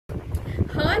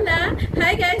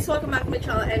Hi guys, welcome back to my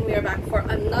channel, and we are back for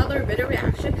another video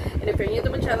reaction. And if you're new to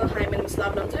my channel, hi, my name is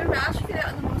Love. To reaction video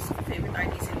on the most favorite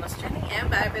artists and most trending and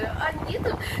bad video on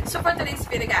YouTube. So for today's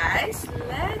video guys,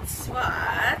 let's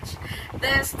watch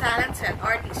this talented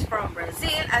artist from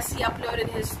Brazil as he uploaded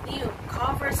his new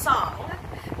cover song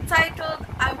titled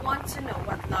I Want to Know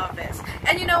What Love Is.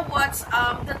 And you know what's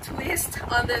the twist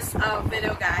on this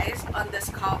video guys, on this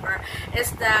cover,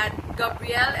 is that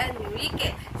GABRIEL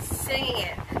HENRIQUE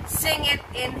sing it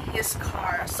in his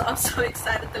car. So I'm so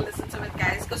excited to listen to it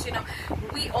guys, because you know,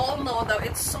 we all know that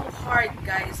it's so hard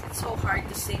guys, it's so hard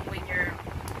to sing when you're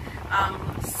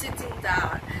sitting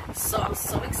down. So I'm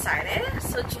so excited,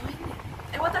 so join me.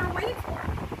 And what are we waiting for?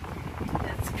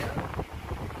 Let's go.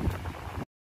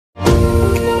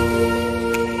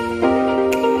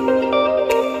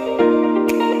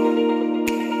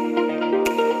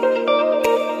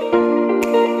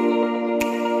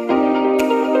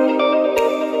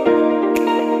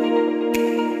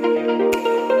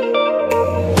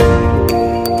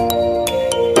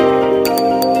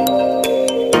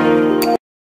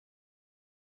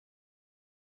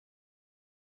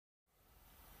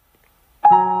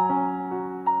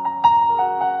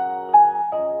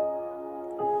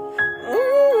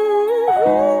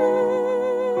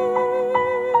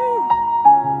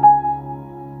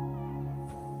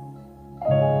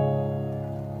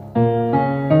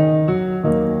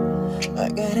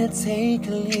 Take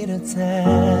a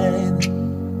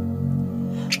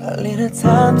little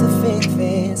time to think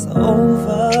things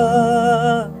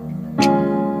over.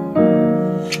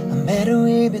 A better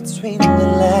way between the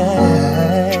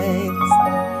lines,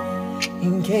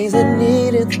 in case I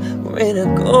need it when I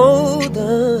go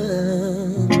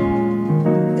down.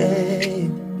 Hey.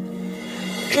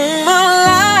 In my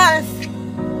life,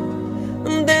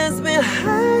 there's been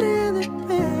hiding the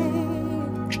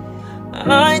pain.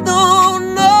 I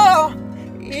don't know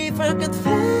if I could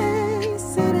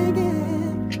face it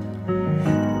again.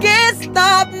 Can't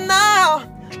stop now,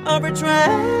 I've been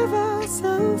traveling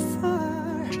so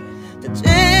far to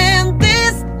change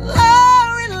this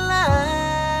lonely life.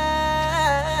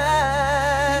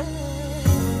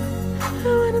 I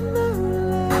wanna know what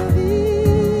love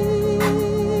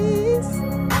is.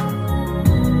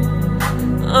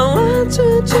 I want you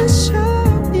to just show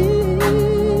me.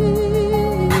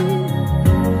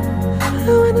 I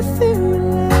wanna feel what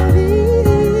love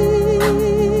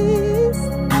is.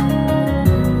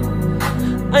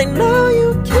 I know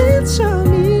you can show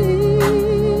me.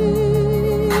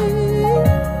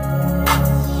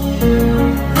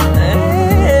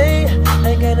 Hey,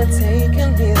 I gotta take a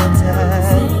little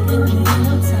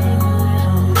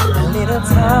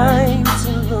time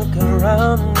to look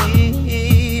around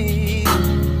me.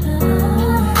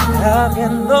 How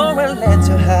can no one let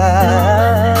you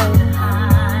hide?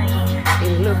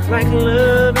 Looks like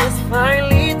love is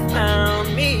finally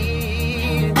found me.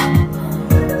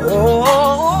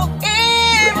 Oh,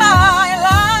 in my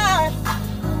life,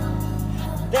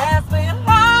 there's been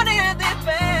heartache and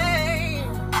pain.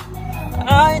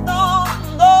 I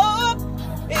don't know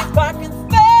if I can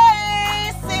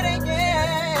face it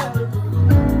again.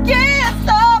 Can't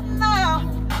stop now,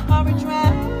 I'll be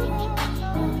trying.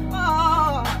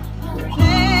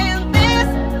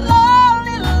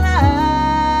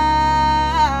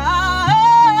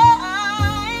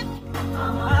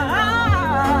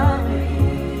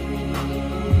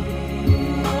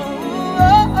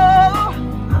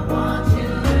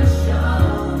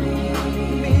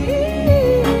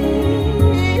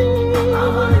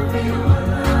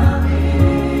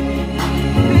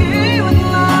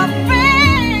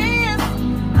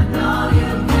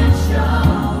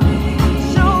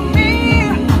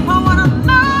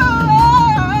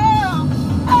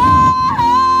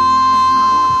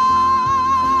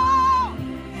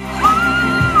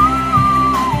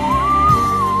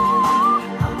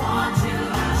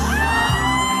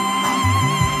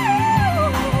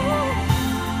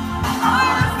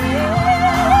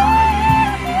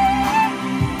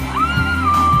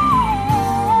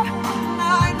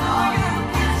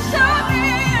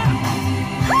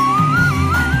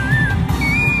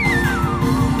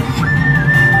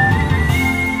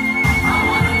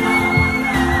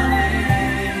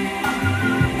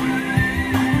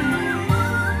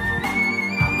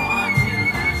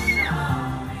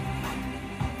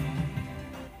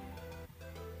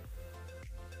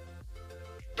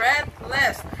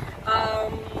 Breathless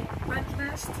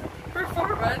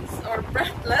performance or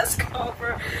breathless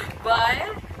cover by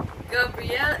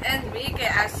GABRIEL HENRIQUE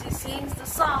as he sings the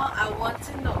song I Want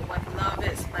to Know What Love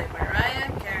Is by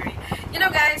Mariah Carey. You know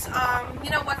guys,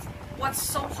 you know what's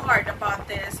so hard about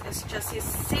this is just he's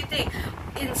sitting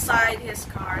inside his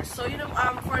car. So you know,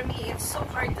 for me, it's so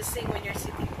hard to sing when you're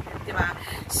sitting, diba?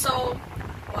 So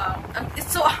wow,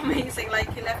 it's so amazing.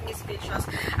 Like, he left me speechless.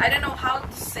 I don't know how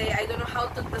to say, I don't know how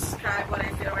to describe what I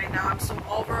feel right now. I'm so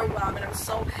overwhelmed, and I'm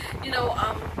so, you know,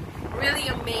 really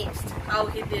amazed how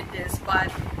he did this.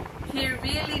 But he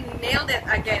really nailed it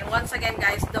again. Once again,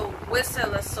 guys, the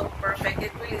whistle is so perfect.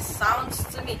 It really sounds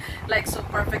to me like so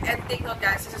perfect. And take note,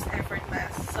 guys, this is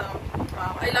effortless. So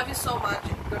wow, I love you so much,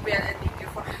 Gabriel and Henrique,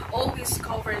 for always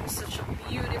covering such a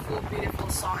beautiful, beautiful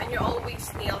song. And you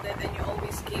always nailed it, and you're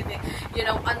always giving, you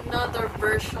know, another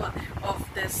version of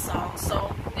this song.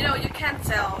 So you know, you can't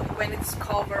tell when it's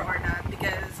cover or not,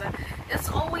 because it's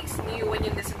always new when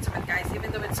you listen to it, guys.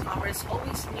 Even though it's cover, it's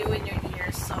always new in your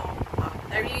ears. So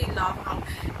I really love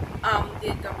how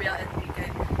did Gabriel and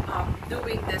Henrique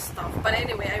doing this stuff. But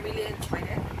anyway, I really enjoyed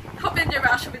it. Hope you enjoyed your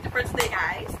reaction video for today,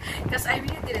 guys, because I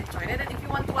really did enjoy it. And if you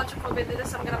want to watch a full video of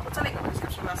this, I'm gonna put a link in the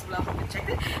description box below. Hope you checked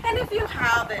it. And if you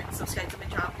haven't subscribed to my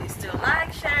channel, please do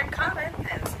like, share, comment,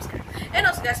 and subscribe. And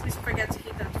also, guys, please don't forget to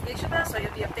hit the notification bell so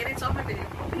you'll be updated on my video.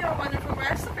 Hope you have a wonderful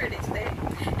rest of your day today,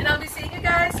 and I'll be seeing you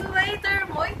guys later.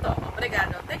 Muito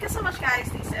obrigado. Thank you so much, guys.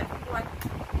 Stay safe, everyone.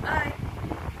 Bye.